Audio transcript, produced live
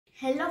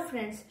Hello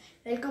friends,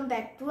 welcome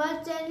back to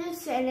our channel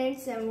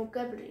Science and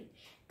Vocabulary.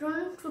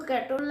 Don't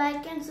forget to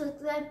like and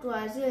subscribe to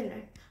our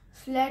channel.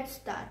 So let's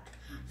start.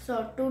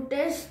 So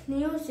today's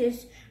news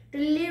is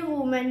Delhi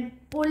women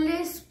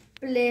police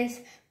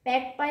plays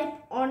bagpipe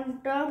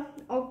on the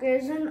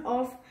occasion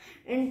of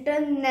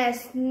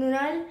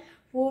International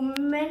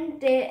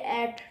Women's Day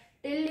at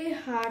Delhi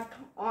Heart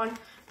on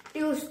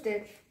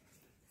Tuesday.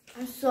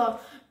 So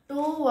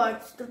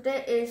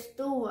today is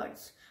two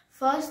words.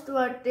 First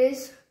word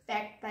is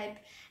bagpipe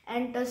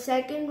and the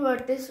second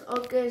word is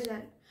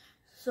occasion.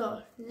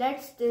 So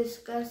let's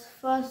discuss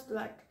first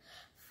word.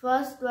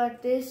 First word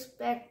is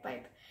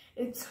bagpipe.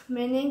 Its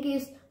meaning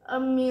is a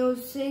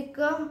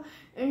musical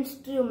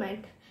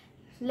instrument.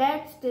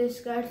 Let's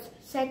discuss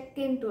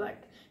second word.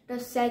 The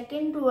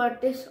second word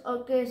is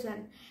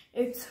occasion.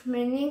 Its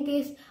meaning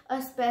is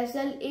a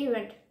special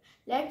event.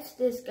 Let's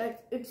discuss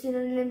its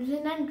synonyms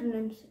and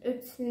antonyms.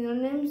 Its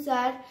synonyms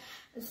are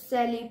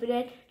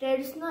celebrate,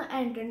 traditional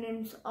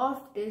antonyms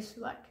of this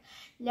word.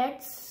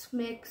 Let's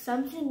make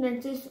some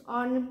sentences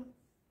on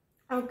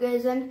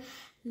occasion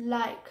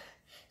like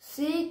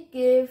she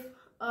gave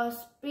a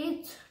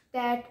speech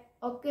that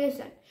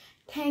occasion.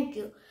 Thank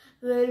you.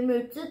 We'll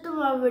meet you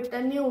tomorrow with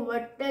a new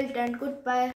word. Till then, goodbye.